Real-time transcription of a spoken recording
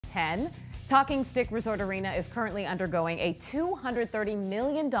2010. Talking Stick Resort Arena is currently undergoing a $230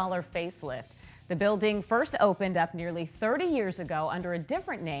 million facelift. The building first opened up nearly 30 years ago under a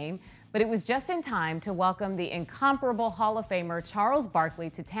different name, but it was just in time to welcome the incomparable Hall of Famer Charles Barkley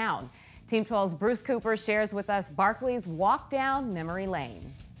to town. Team 12's Bruce Cooper shares with us Barkley's walk down memory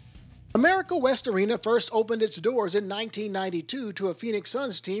lane. America West Arena first opened its doors in 1992 to a Phoenix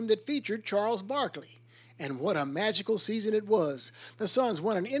Suns team that featured Charles Barkley. And what a magical season it was. The Suns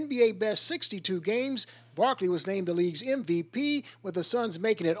won an NBA best 62 games. Barkley was named the league's MVP, with the Suns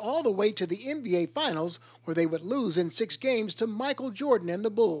making it all the way to the NBA Finals, where they would lose in 6 games to Michael Jordan and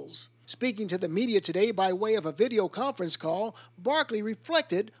the Bulls. Speaking to the media today by way of a video conference call, Barkley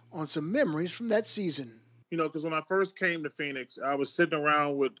reflected on some memories from that season. You know, because when I first came to Phoenix, I was sitting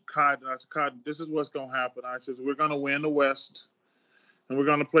around with Cotton. I said, Cotton, this is what's going to happen. I said, we're going to win the West, and we're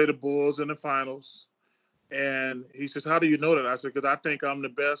going to play the Bulls in the finals. And he says, how do you know that? I said, because I think I'm the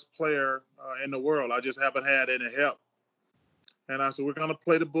best player in the world. I just haven't had any help. And I said, we're going to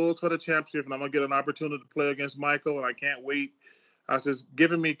play the Bulls for the championship, and I'm going to get an opportunity to play against Michael, and I can't wait. I said,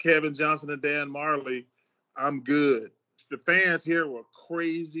 giving me Kevin Johnson and Dan Marley, I'm good. The fans here were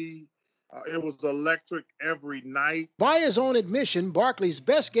crazy. It was electric every night. By his own admission, Barkley's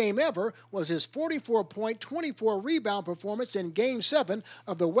best game ever was his 44-point, 24-rebound performance in Game 7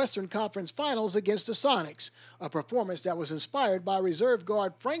 of the Western Conference Finals against the Sonics, a performance that was inspired by reserve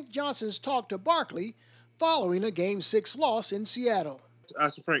guard Frank Johnson's talk to Barkley following a Game 6 loss in Seattle. I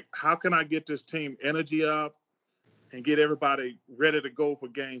said, Frank, how can I get this team energy up and get everybody ready to go for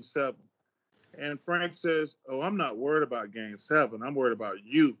Game 7? And Frank says, oh, I'm not worried about Game 7. I'm worried about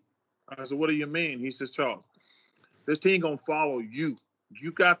you. I said, what do you mean? He says, Charles, this team going to follow you.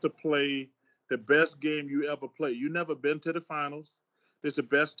 You got to play the best game you ever played. You never been to the finals. It's the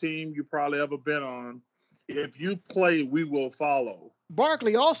best team you probably ever been on. If you play, we will follow.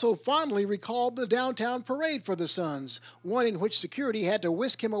 Barkley also fondly recalled the downtown parade for the Suns, one in which security had to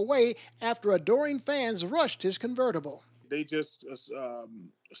whisk him away after adoring fans rushed his convertible. They just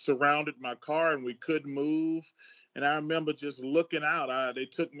surrounded my car and we couldn't move. And I remember just looking out. They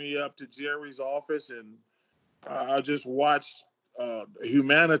took me up to Jerry's office, and I just watched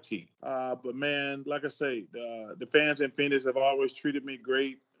humanity. But, man, like I say, the fans in Phoenix have always treated me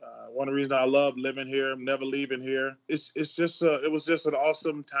great. One of the reasons I love living here, I'm never leaving here. It was just an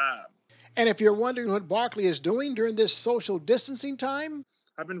awesome time. And if you're wondering what Barkley is doing during this social distancing time,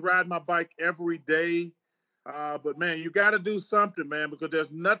 I've been riding my bike every day. But, man, you got to do something, man, because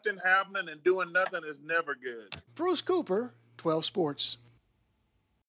there's nothing happening, and doing nothing is never good. Bruce Cooper, 12 Sports.